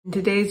In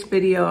today's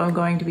video, I'm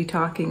going to be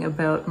talking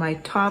about my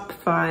top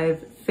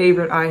 5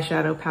 favorite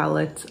eyeshadow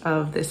palettes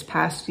of this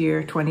past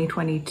year,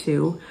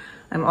 2022.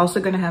 I'm also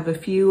going to have a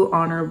few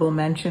honorable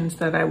mentions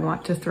that I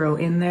want to throw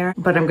in there,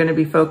 but I'm going to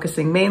be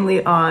focusing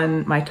mainly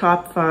on my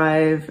top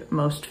 5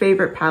 most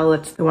favorite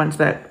palettes, the ones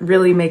that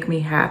really make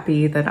me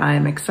happy, that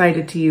I'm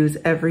excited to use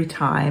every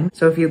time.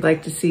 So if you'd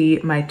like to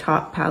see my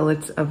top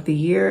palettes of the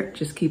year,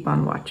 just keep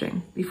on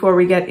watching. Before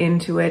we get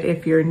into it,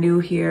 if you're new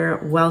here,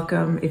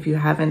 welcome. If you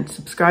haven't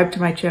subscribed to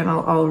my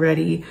channel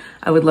already,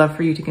 I would love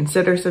for you to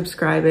consider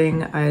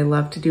subscribing. I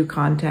love to do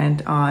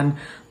content on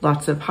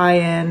lots of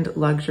high-end,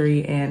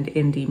 luxury, and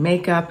indie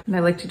makeup. And I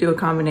like to do a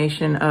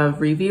combination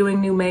of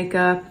reviewing new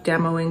makeup,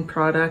 demoing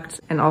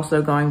products, and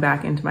also going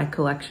back into my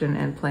collection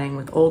and playing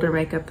with older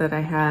makeup that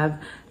I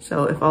have.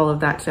 So if all of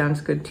that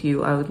sounds good to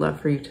you, I would love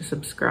for you to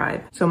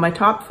subscribe. So my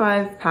top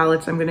 5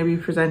 palettes, I'm going to be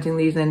presenting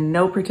these in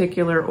no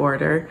particular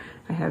order.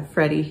 I have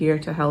Freddie here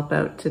to help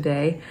out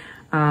today.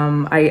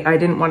 I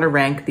didn't want to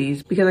rank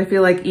these because I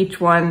feel like each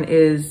one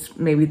is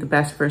maybe the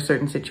best for a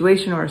certain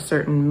situation or a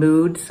certain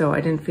mood, so I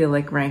didn't feel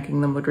like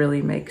ranking them would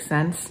really make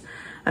sense.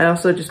 I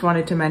also just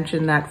wanted to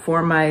mention that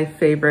for my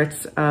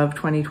favorites of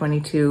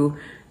 2022,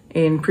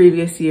 in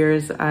previous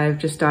years, I've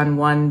just done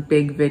one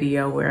big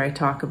video where I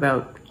talk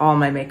about all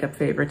my makeup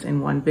favorites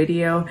in one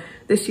video.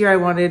 This year I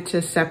wanted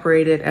to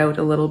separate it out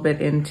a little bit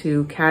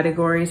into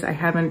categories. I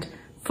haven't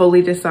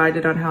fully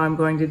decided on how I'm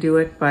going to do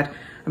it, but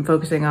I'm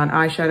focusing on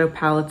eyeshadow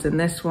palettes in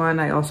this one.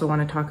 I also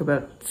want to talk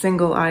about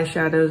single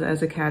eyeshadows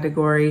as a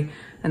category.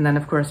 And then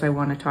of course I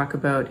want to talk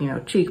about,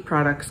 cheek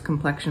products,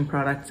 complexion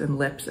products, and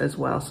lips as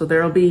well. So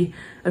there'll be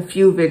a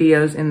few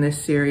videos in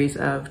this series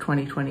of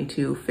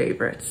 2022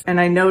 favorites. And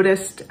I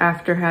noticed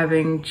after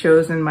having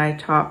chosen my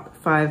top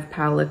 5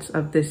 palettes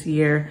of this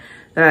year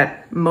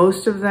that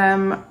most of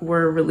them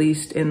were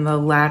released in the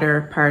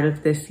latter part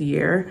of this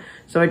year.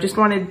 So I just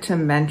wanted to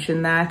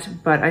mention that,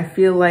 but I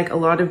feel like a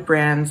lot of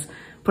brands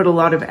put a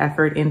lot of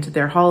effort into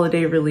their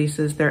holiday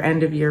releases, their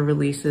end of year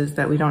releases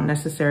that we don't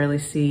necessarily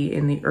see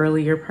in the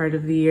earlier part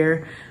of the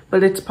year.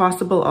 But it's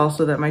possible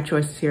also that my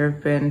choices here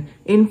have been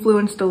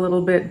influenced a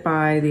little bit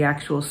by the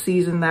actual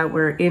season that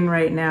we're in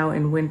right now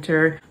in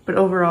winter. But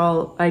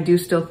overall, I do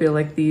still feel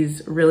like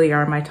these really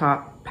are my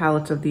top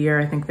palettes of the year.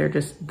 I think they're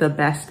just the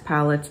best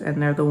palettes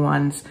and they're the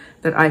ones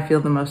that I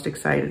feel the most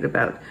excited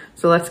about.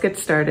 So let's get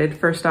started.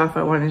 First off,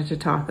 I wanted to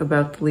talk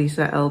about the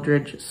Lisa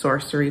Eldridge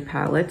Sorcery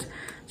palette.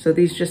 So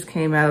these just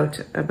came out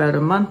about a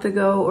month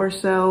ago or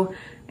so,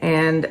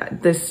 and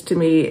this to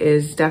me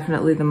is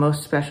definitely the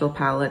most special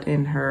palette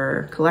in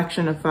her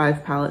collection of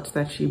 5 palettes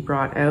that she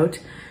brought out.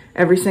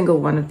 Every single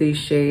one of these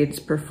shades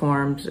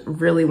performs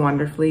really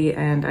wonderfully,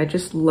 and I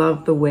just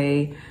love the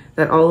way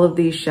that all of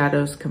these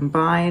shadows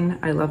combine.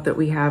 I love that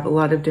we have a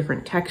lot of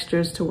different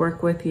textures to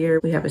work with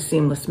here. We have a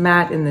seamless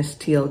matte in this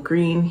teal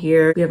green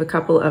here. We have a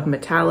couple of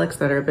metallics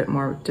that are a bit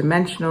more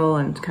dimensional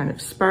and kind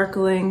of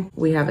sparkling.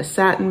 We have a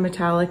satin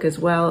metallic as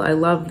well. I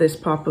love this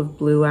pop of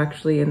blue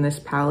actually in this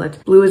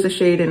palette. Blue is a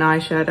shade in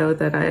eyeshadow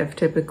that I have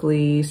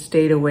typically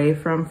stayed away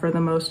from for the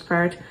most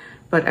part.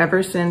 But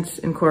ever since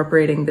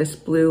incorporating this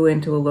blue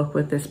into a look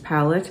with this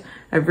palette,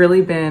 I've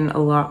really been a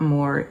lot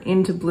more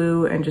into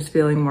blue and just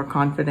feeling more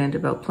confident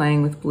about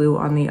playing with blue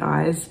on the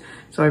eyes.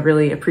 So I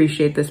really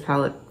appreciate this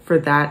palette for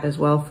that as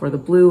well, for the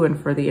blue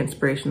and for the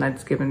inspiration that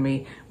it's given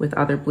me with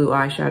other blue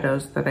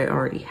eyeshadows that I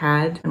already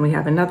had. And we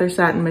have another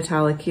satin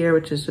metallic here,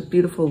 which is a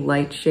beautiful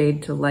light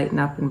shade to lighten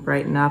up and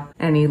brighten up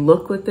any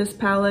look with this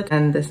palette.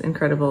 And this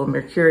incredible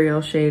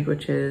mercurial shade,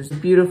 which is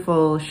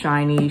beautiful,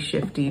 shiny,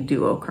 shifty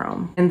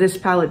duochrome. And this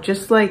palette,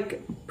 just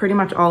like pretty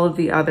much all of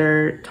the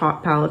other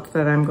top palettes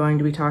that I'm going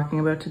to be talking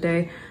about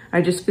today,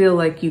 I just feel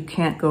like you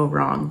can't go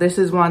wrong. This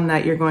is one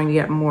that you're going to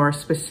get more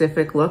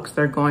specific looks.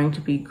 They're going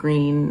to be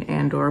green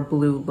and or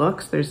blue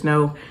looks. There's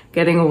no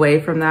getting away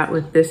from that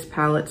with this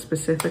palette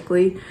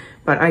specifically,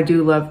 but I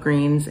do love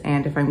greens,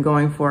 and if I'm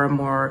going for a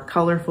more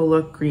colorful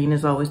look, green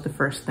is always the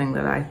first thing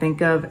that I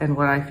think of and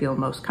what I feel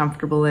most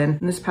comfortable in.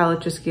 And this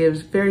palette just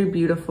gives very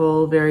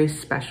beautiful, very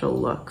special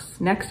looks.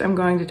 Next, I'm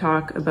going to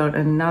talk about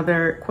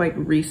another quite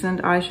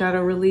recent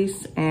eyeshadow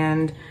release,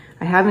 and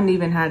I haven't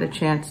even had a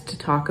chance to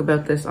talk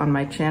about this on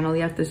my channel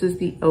yet. This is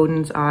the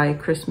Oden's Eye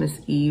Christmas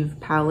Eve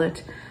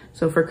palette.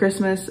 So for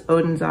Christmas,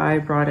 Oden's Eye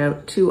brought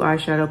out 2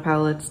 eyeshadow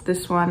palettes,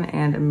 this one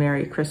and a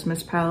Merry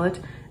Christmas palette.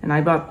 And I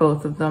bought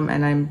both of them,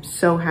 and I'm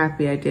so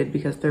happy I did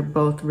because they're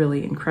both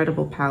really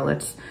incredible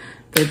palettes.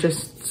 They're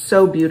just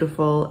so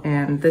beautiful,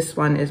 and this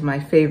one is my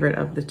favorite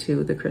of the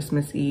 2, the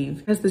Christmas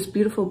Eve. It has this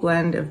beautiful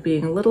blend of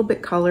being a little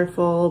bit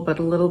colorful, but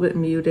a little bit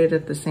muted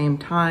at the same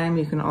time.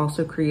 You can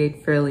also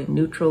create fairly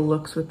neutral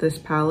looks with this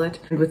palette.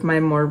 And with my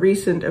more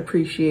recent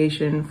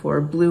appreciation for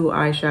blue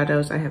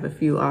eyeshadows, I have a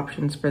few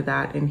options for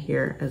that in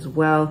here as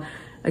well.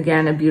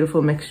 Again, a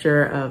beautiful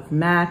mixture of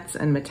mattes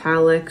and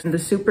metallics. And the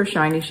super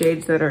shiny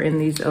shades that are in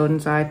these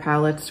Oden's Eye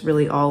palettes,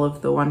 really all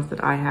of the ones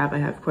that I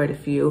have quite a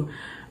few,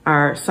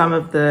 are some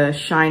of the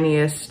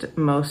shiniest,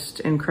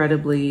 most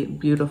incredibly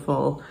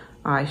beautiful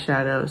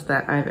eyeshadows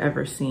that I've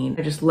ever seen.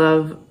 I just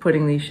love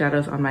putting these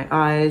shadows on my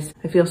eyes.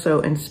 I feel so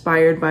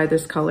inspired by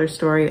this color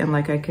story and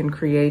like I can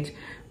create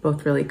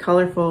both really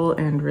colorful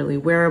and really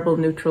wearable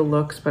neutral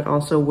looks, but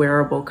also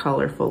wearable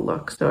colorful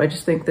looks. So I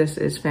just think this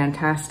is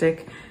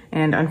fantastic.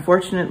 And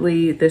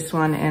unfortunately, this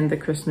one and the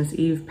Christmas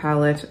Eve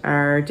palette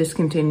are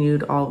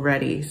discontinued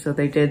already. So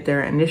they did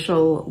their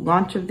initial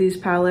launch of these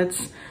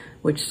palettes,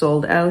 which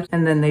sold out,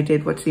 and then they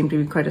did what seemed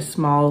to be quite a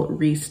small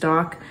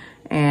restock,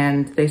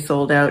 and they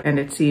sold out, and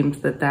it seems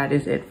that that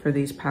is it for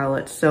these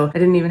palettes. So I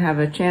didn't even have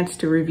a chance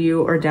to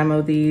review or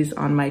demo these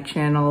on my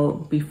channel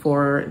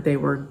before they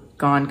were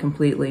gone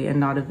completely and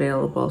not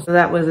available. So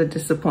that was a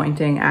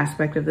disappointing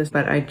aspect of this,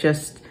 but I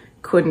just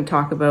couldn't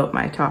talk about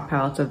my top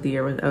palettes of the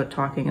year without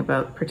talking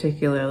about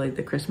particularly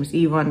the Christmas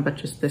Eve one, but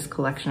just this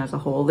collection as a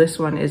whole. This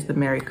one is the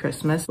Merry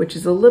Christmas, which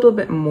is a little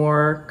bit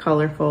more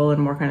colorful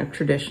and more kind of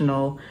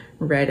traditional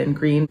red and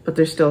green, but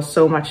there's still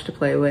so much to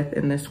play with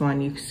in this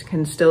one. You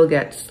can still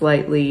get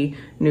slightly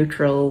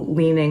neutral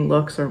leaning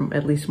looks, or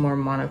at least more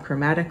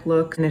monochromatic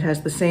looks, and it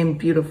has the same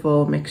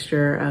beautiful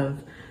mixture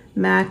of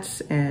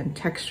mattes and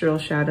textural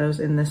shadows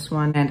in this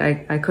one, and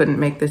I couldn't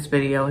make this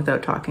video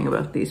without talking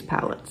about these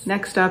palettes.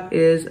 Next up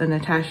is a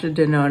Natasha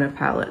Denona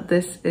palette.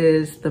 This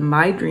is the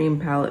My Dream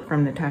palette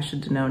from Natasha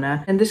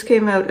Denona, and this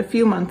came out a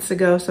few months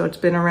ago, so it's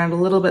been around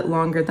a little bit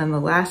longer than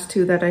the last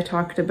two that I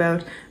talked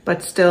about,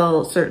 but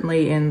still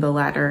certainly in the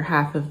latter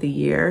half of the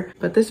year.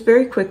 But this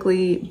very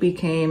quickly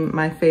became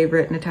my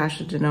favorite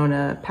Natasha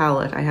Denona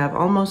palette. I have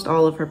almost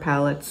all of her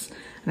palettes,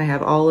 and I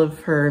have all of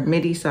her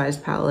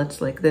midi-sized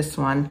palettes like this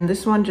one. And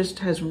this one just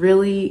has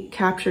really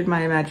captured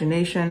my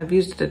imagination. I've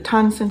used it a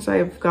ton since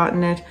I've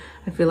gotten it.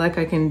 I feel like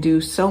I can do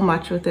so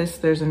much with this.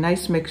 There's a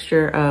nice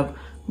mixture of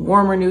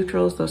warmer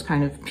neutrals, those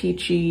kind of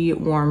peachy,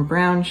 warm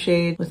brown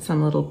shades with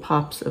some little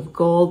pops of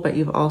gold, but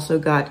you've also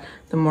got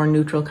the more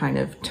neutral kind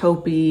of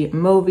taupey,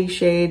 mauvey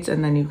shades,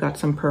 and then you've got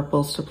some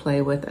purples to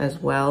play with as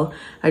well.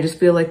 I just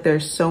feel like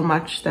there's so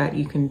much that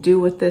you can do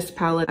with this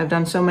palette. I've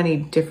done so many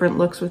different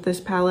looks with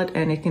this palette,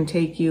 and it can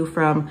take you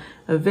from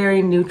a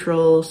very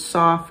neutral,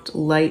 soft,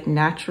 light,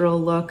 natural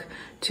look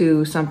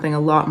to something a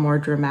lot more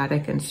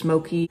dramatic and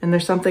smoky. And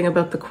there's something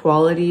about the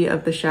quality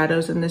of the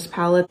shadows in this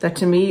palette that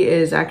to me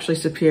is actually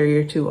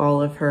superior to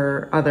all of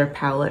her other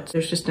palettes.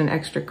 There's just an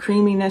extra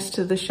creaminess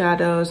to the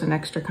shadows, an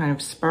extra kind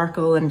of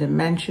sparkle and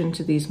dimension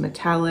to these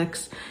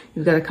metallics.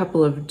 You've got a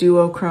couple of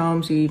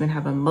duochromes, you even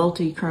have a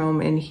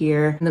multi-chrome in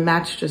here. And the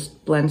mattes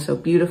just blend so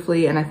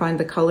beautifully, and I find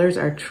the colors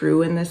are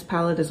true in this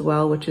palette as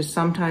well, which is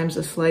sometimes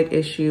a slight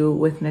issue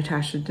with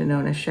Natasha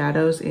Denona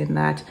shadows, in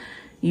that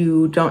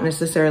you don't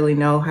necessarily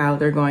know how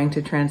they're going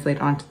to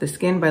translate onto the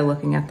skin by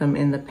looking at them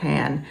in the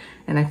pan.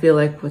 And I feel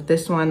like with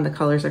this one, the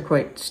colors are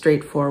quite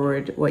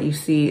straightforward. What you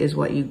see is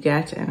what you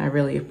get, and I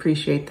really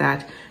appreciate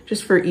that,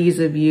 just for ease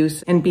of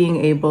use and being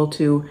able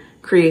to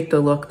create the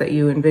look that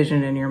you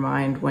envision in your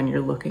mind when you're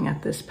looking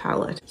at this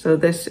palette. So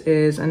this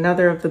is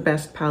another of the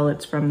best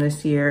palettes from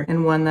this year,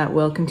 and one that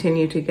will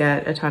continue to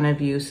get a ton of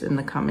use in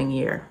the coming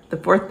year. The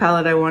fourth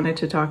palette I wanted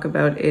to talk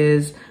about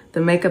is the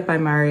Makeup by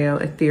Mario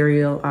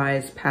Ethereal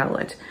Eyes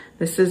palette.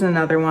 This is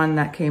another one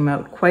that came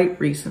out quite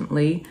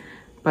recently,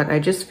 but I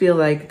just feel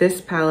like this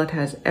palette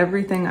has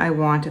everything I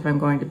want if I'm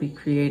going to be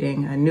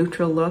creating a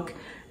neutral look.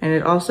 And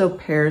it also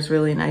pairs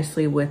really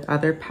nicely with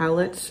other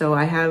palettes. So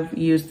I have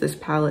used this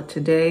palette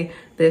today.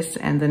 This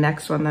and the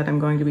next one that I'm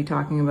going to be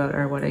talking about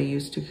are what I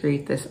used to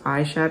create this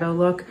eyeshadow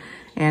look.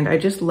 And I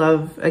just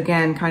love,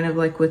 again, kind of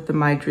like with the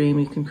My Dream,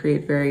 you can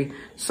create very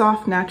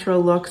soft,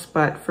 natural looks,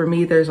 but for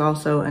me, there's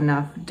also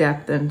enough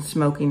depth and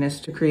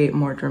smokiness to create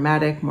more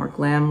dramatic, more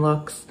glam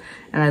looks.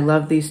 And I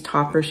love these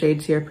topper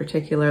shades here,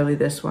 particularly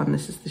this one.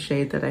 This is the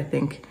shade that I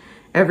think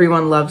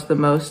everyone loves the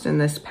most in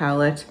this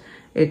palette.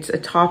 It's a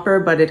topper,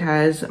 but it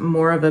has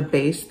more of a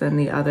base than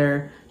the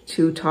other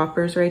two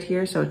toppers right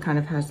here. So it kind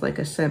of has like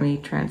a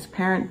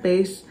semi-transparent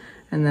base,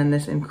 and then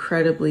this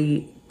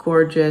incredibly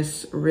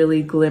gorgeous,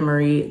 really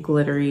glimmery,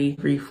 glittery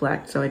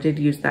reflect. So I did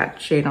use that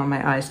shade on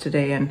my eyes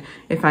today, and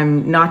if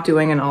I'm not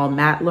doing an all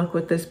matte look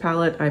with this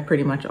palette, I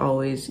pretty much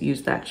always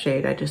use that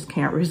shade. I just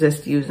can't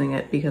resist using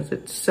it because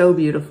it's so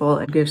beautiful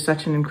and gives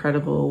such an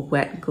incredible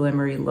wet,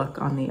 glimmery look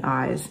on the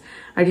eyes.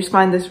 I just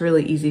find this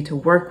really easy to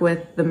work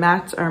with. The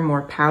mattes are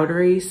more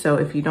powdery, so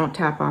if you don't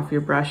tap off your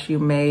brush, you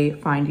may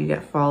find you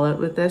get fallout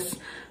with this.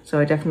 So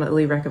I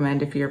definitely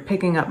recommend, if you're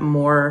picking up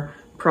more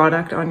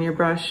product on your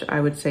brush, I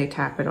would say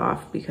tap it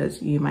off,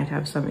 because you might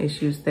have some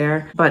issues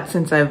there. But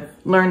since I've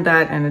learned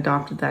that and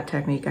adopted that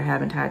technique, I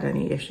haven't had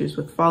any issues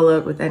with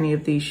fallout with any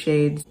of these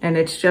shades. And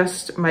it's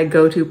just my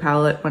go-to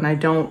palette when I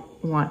don't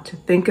want to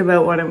think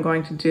about what I'm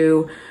going to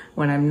do,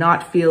 when I'm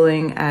not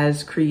feeling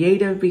as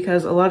creative,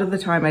 because a lot of the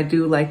time I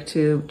do like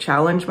to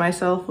challenge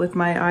myself with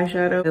my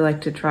eyeshadow. I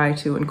like to try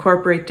to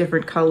incorporate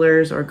different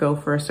colors or go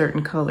for a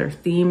certain color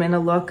theme in a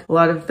look. A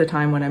lot of the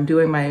time when I'm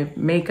doing my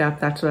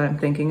makeup, that's what I'm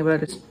thinking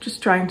about. It's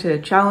just trying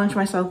to challenge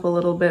myself a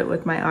little bit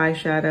with my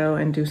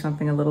eyeshadow and do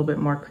something a little bit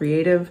more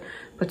creative.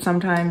 but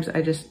sometimes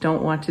I just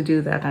don't want to do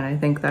that. And I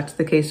think that's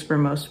the case for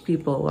most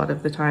people. A lot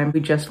of the time, we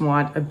just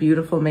want a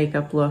beautiful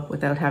makeup look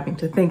without having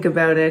to think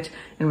about it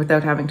and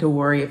without having to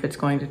worry if it's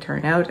going to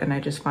turn out. And I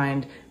just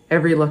find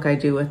every look I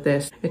do with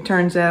this, it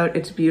turns out,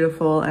 it's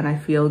beautiful, and I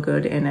feel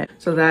good in it.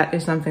 So that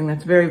is something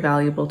that's very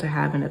valuable to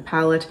have in a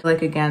palette.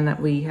 Like, again,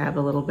 that we have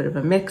a little bit of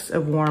a mix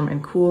of warm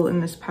and cool in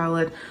this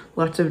palette,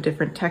 lots of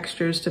different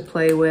textures to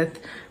play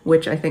with,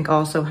 which I think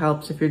also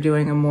helps if you're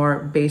doing a more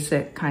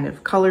basic kind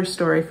of color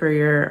story for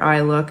your eye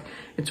look.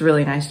 It's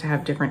really nice to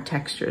have different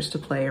textures to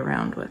play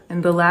around with.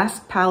 And the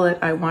last palette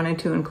I wanted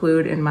to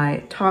include in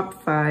my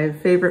top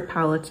 5 favorite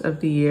palettes of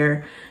the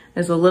year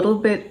is a little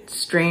bit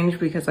strange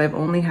because I've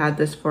only had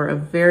this for a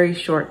very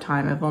short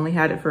time. I've only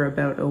had it for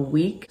about a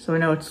week. So I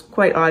know it's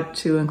quite odd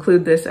to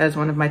include this as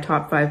one of my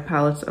top 5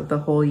 palettes of the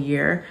whole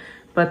year.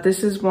 But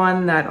this is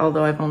one that,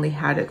 although I've only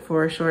had it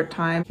for a short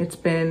time, it's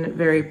been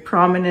very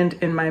prominent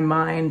in my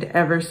mind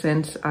ever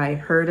since I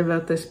heard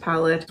about this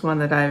palette. It's one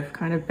that I've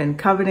kind of been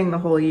coveting the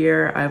whole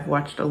year. I've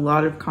watched a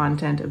lot of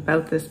content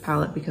about this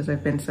palette because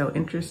I've been so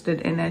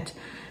interested in it.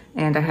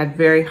 And I had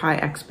very high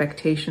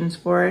expectations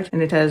for it,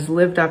 and it has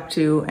lived up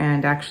to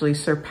and actually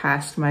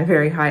surpassed my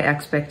very high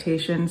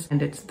expectations.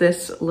 And it's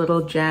this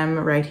little gem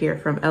right here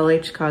from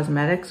LH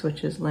Cosmetics,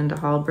 which is Linda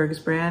Hallberg's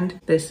brand.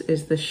 This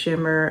is the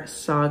Shimmer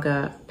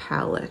Saga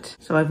palette.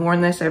 So I've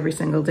worn this every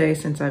single day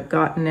since I've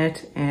gotten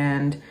it,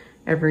 and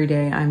every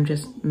day I'm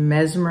just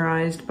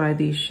mesmerized by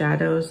these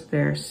shadows.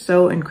 They're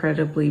so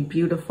incredibly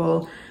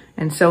beautiful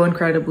and so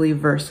incredibly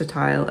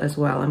versatile as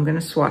well. I'm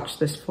gonna swatch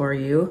this for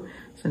you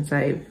since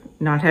I've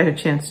not had a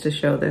chance to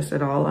show this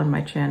at all on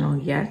my channel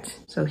yet.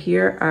 So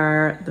here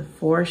are the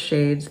 4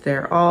 shades.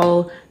 They're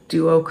all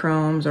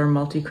duochromes or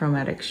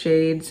multi-chromatic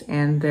shades,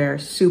 and they're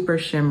super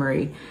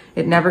shimmery.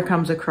 It never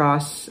comes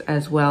across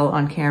as well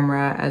on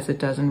camera as it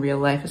does in real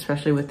life,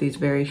 especially with these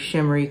very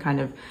shimmery, kind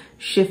of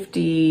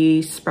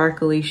shifty,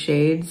 sparkly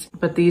shades,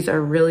 but these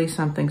are really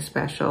something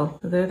special.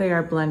 So there they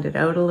are blended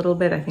out a little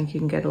bit. I think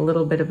you can get a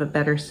little bit of a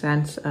better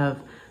sense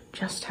of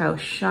just how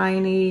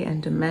shiny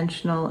and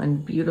dimensional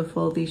and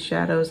beautiful these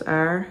shadows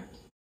are.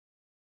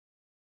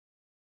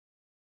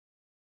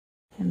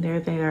 And there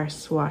they are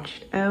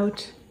swatched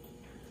out.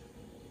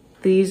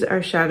 These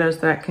are shadows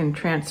that can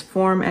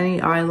transform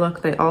any eye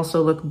look. They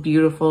also look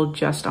beautiful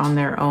just on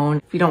their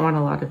own. If you don't want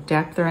a lot of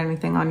depth or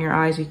anything on your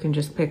eyes, you can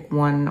just pick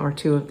 1 or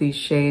 2 of these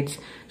shades,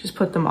 just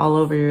put them all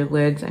over your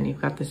lids, and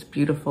you've got this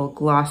beautiful,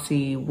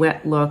 glossy,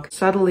 wet look,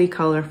 subtly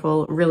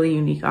colorful, really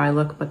unique eye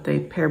look, but they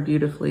pair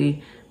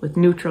beautifully with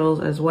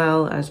neutrals as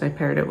well, as I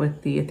paired it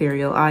with the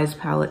Ethereal Eyes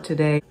palette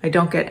today. I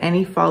don't get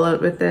any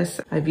fallout with this.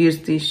 I've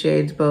used these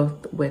shades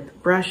both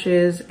with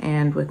brushes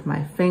and with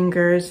my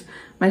fingers.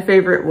 My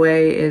favorite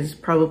way is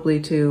probably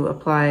to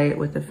apply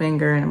with the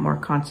finger in a more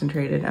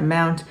concentrated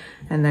amount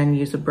and then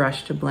use a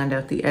brush to blend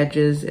out the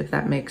edges, if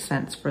that makes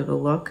sense for the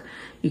look.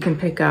 You can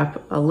pick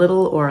up a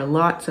little or a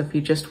lot, so if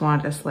you just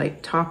want a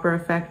slight topper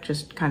effect,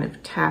 just kind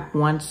of tap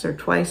once or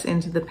twice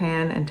into the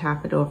pan and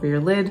tap it over your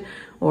lid,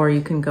 or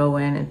you can go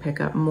in and pick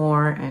up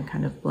more and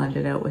kind of blend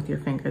it out with your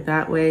finger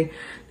that way.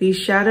 These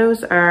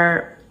shadows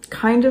are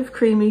kind of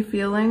creamy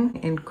feeling,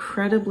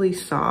 incredibly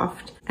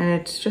soft, and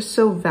it's just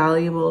so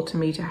valuable to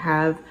me to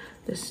have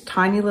this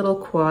tiny little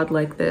quad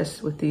like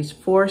this with these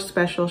 4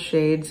 special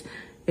shades.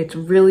 It's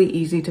really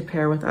easy to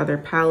pair with other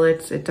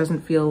palettes. It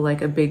doesn't feel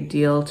like a big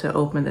deal to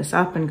open this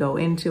up and go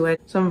into it.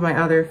 Some of my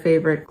other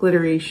favorite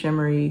glittery,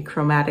 shimmery,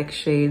 chromatic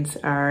shades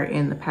are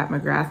in the Pat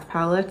McGrath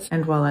palettes.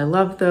 And while I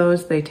love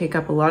those, they take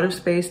up a lot of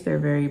space. They're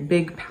very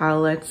big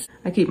palettes.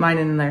 I keep mine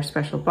in their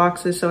special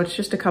boxes, so it's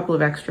just a couple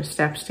of extra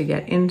steps to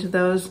get into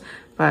those.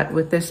 But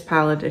with this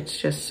palette, it's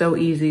just so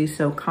easy,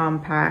 so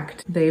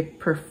compact. They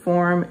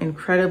perform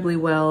incredibly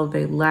well.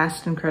 They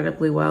last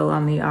incredibly well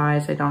on the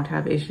eyes. I don't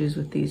have issues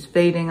with these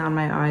fading on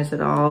my eyes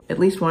at all. At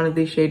least one of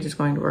these shades is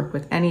going to work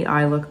with any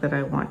eye look that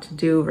I want to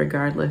do,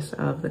 regardless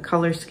of the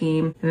color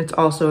scheme. And it's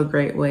also a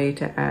great way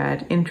to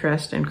add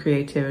interest and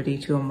creativity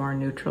to a more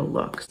neutral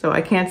look. So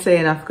I can't say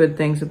enough good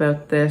things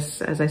about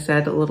this. As I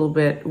said, a little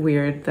bit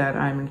weird that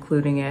I'm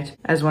including it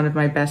as one of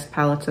my best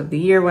palettes of the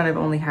year when I've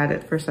only had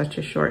it for such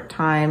a short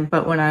time.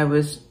 But when I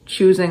was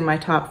choosing my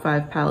top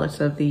 5 palettes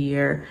of the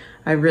year,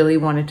 I really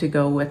wanted to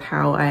go with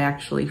how I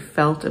actually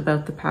felt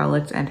about the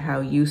palettes and how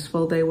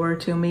useful they were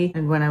to me.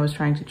 And when I was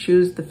trying to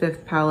choose the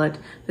 5th palette,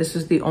 this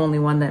is the only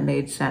one that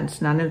made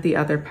sense. None of the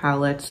other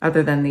palettes,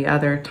 other than the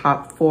other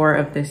top 4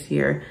 of this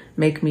year,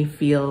 make me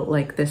feel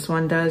like this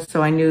one does.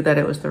 So I knew that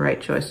it was the right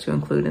choice to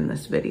include in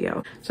this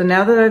video. So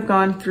now that I've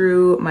gone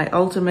through my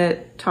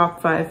ultimate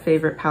top 5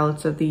 favorite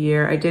palettes of the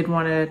year, I did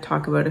want to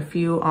talk about a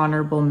few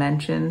honorable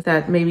mentions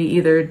that maybe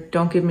either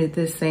don't give me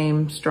the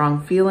same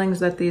strong feelings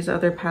that these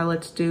other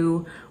palettes do,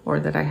 or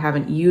that I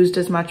haven't used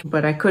as much,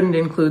 but I couldn't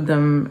include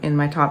them in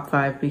my top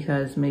 5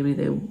 because maybe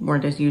they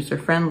weren't as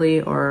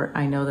user-friendly, or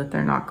I know that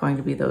they're not going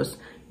to be those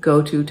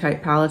go-to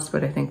type palettes,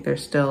 but I think they're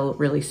still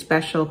really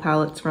special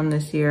palettes from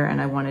this year,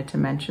 and I wanted to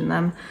mention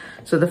them.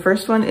 So the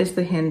first one is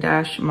the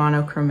Hindash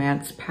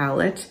Monochromance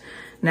palette.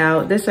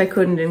 Now this I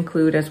couldn't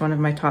include as one of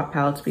my top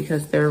palettes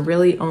because there are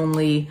really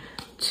only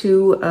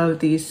 2 of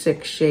these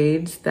 6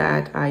 shades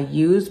that I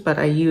use, but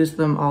I use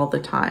them all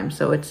the time.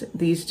 So it's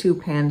these 2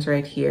 pans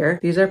right here.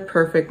 These are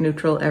perfect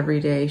neutral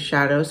everyday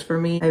shadows for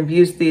me. I've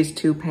used these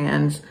 2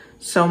 pans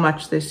so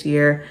much this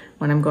year.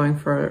 When I'm going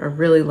for a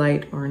really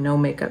light or no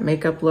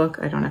makeup look,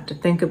 I don't have to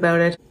think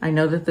about it. I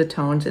know that the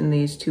tones in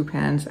these 2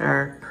 pans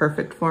are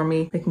perfect for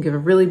me. They can give a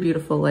really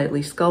beautiful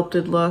lightly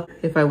sculpted look.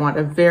 If I want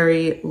a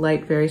very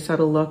light, very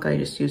subtle look, I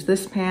just use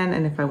this pan.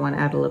 And if I want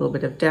to add a little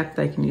bit of depth,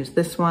 I can use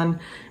this one.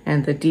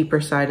 And the deeper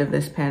side of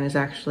this pan is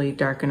actually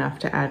dark enough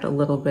to add a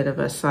little bit of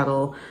a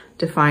subtle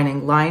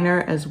defining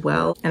liner as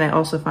well. And I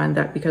also find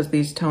that because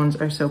these tones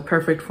are so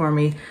perfect for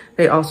me,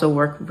 they also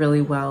work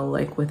really well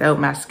like without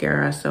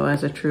mascara. So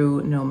as a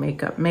true no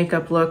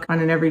makeup look on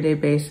an everyday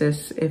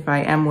basis, if I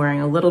am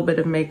wearing a little bit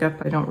of makeup,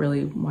 I don't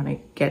really want to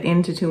get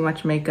into too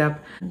much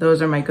makeup.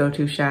 Those are my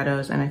go-to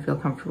shadows and I feel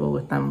comfortable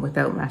with them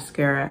without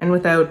mascara and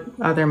without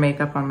other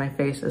makeup on my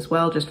face as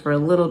well, just for a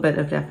little bit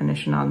of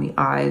definition on the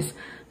eyes.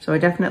 So I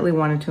definitely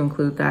wanted to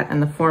include that,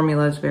 and the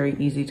formula is very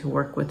easy to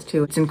work with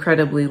too. It's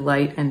incredibly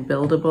light and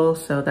buildable,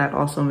 so that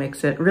also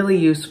makes it really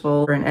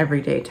useful for an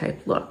everyday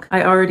type look.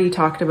 I already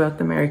talked about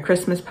the Merry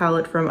Christmas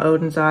palette from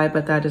Oden's Eye,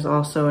 but that is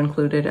also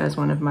included as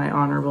one of my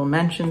honorable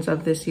mentions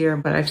of this year,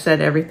 but I've said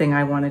everything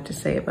I wanted to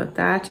say about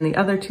that. And the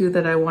other 2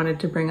 that I wanted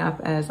to bring up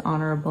as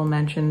honorable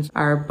mentions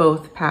are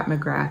both Pat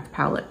McGrath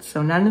palettes.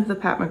 So none of the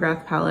Pat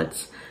McGrath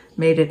palettes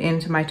made it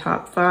into my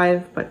top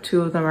 5, but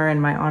 2 of them are in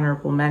my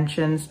honorable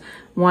mentions.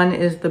 One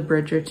is the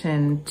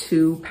Bridgerton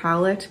 2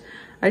 palette.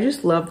 I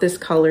just love this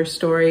color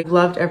story. I've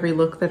loved every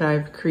look that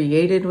I've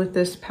created with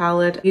this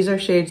palette. These are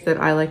shades that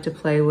I like to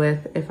play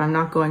with if I'm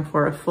not going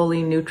for a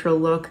fully neutral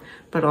look,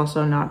 but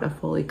also not a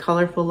fully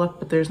colorful look,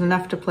 but there's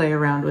enough to play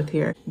around with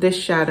here.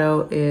 This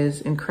shadow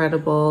is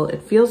incredible.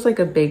 It feels like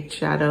a baked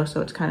shadow,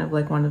 so it's kind of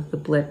like one of the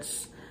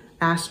Blitz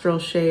Astral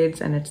shades,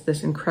 and it's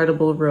this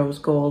incredible rose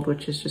gold,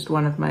 which is just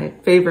one of my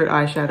favorite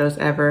eyeshadows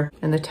ever,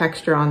 and the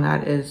texture on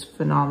that is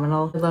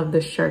phenomenal. I love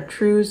the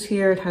chartreuse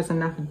here. It has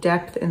enough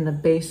depth in the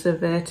base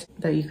of it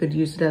that you could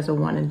use it as a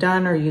one and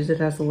done or use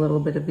it as a little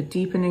bit of a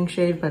deepening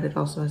shade, but it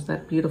also has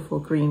that beautiful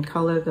green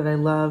color that I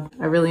love.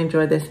 I really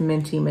enjoy this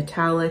minty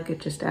metallic. It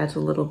just adds a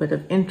little bit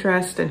of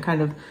interest and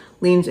kind of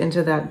leans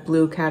into that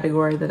blue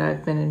category that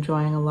I've been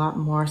enjoying a lot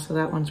more, so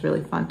that one's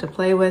really fun to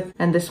play with.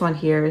 And this one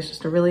here is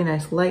just a really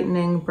nice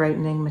lightening,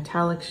 brightening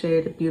metallic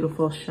shade, a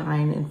beautiful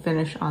shine and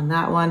finish on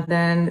that one.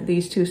 Then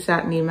these 2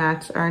 satiny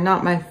mattes are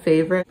not my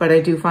favorite, but I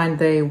do find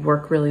they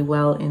work really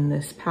well in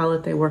this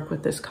palette. They work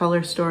with this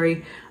color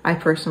story. I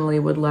personally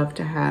would love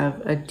to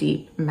have a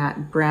deep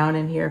matte brown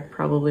in here,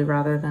 probably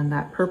rather than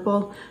that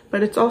purple,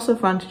 but it's also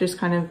fun to just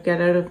kind of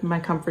get out of my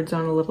comfort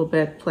zone a little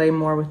bit, play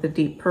more with the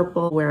deep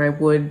purple where I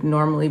would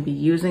normally be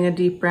using a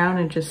deep brown,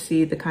 and just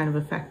see the kind of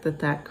effect that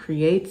that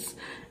creates.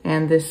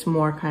 And this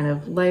more kind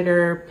of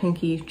lighter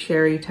pinky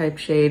cherry type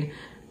shade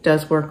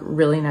does work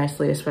really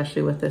nicely,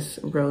 especially with this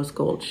rose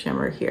gold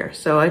shimmer here.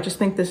 So I just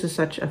think this is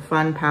such a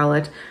fun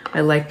palette.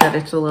 I like that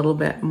it's a little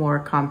bit more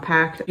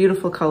compact,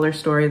 beautiful color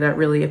story that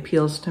really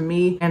appeals to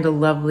me, and a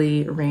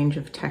lovely range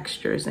of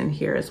textures in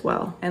here as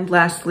well. And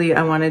lastly,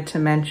 I wanted to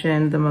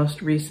mention the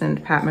most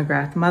recent Pat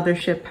McGrath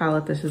Mothership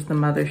palette. This is the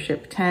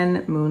Mothership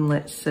 10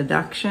 Moonlit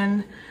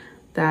Seduction.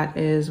 That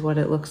is what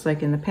it looks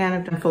like in the pan.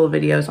 I've done full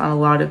videos on a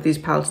lot of these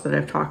palettes that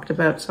I've talked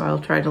about, so I'll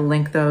try to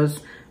link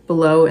those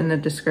below in the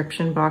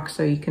description box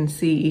so you can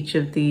see each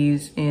of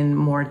these in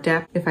more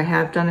depth if I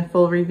have done a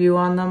full review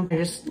on them. I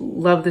just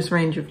love this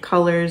range of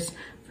colors.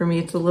 For me,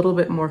 it's a little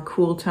bit more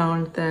cool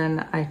toned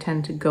than I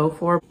tend to go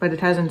for, but it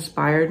has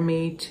inspired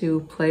me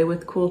to play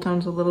with cool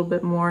tones a little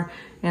bit more,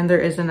 and there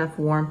is enough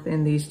warmth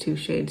in these 2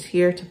 shades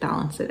here to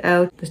balance it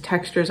out. The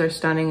textures are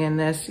stunning in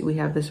this. We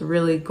have this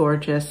really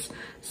gorgeous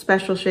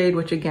special shade,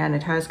 which again,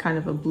 it has kind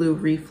of a blue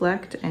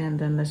reflect and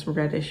then this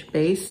reddish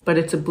base, but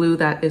it's a blue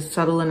that is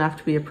subtle enough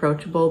to be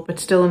approachable, but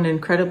still an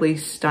incredibly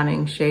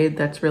stunning shade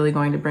that's really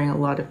going to bring a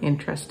lot of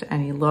interest to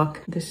any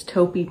look. This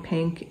taupey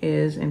pink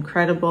is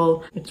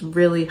incredible. It's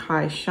really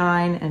high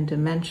shine and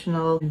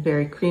dimensional, and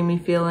very creamy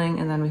feeling.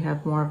 And then we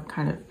have more of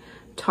kind of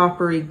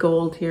toppery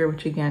gold here,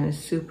 which again is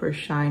super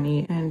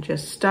shiny and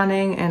just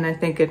stunning. And I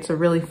think it's a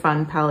really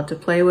fun palette to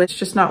play with. It's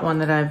just not one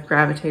that I've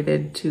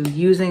gravitated to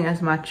using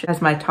as much as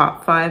my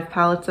top 5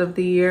 palettes of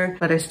the year,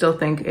 but I still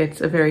think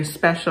it's a very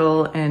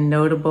special and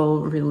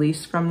notable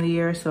release from the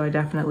year. So I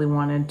definitely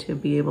wanted to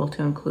be able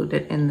to include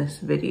it in this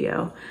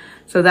video.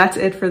 So that's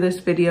it for this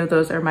video.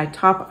 Those are my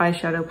top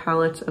eyeshadow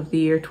palettes of the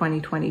year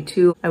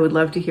 2022. I would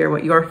love to hear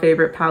what your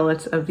favorite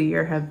palettes of the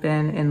year have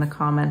been in the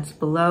comments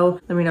below.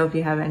 Let me know if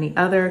you have any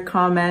other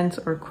comments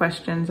or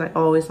questions. I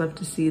always love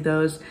to see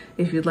those.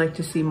 If you'd like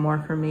to see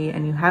more from me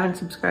and you haven't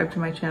subscribed to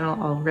my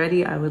channel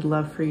already, I would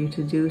love for you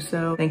to do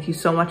so. Thank you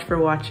so much for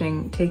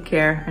watching. Take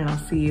care, and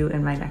I'll see you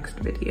in my next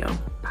video.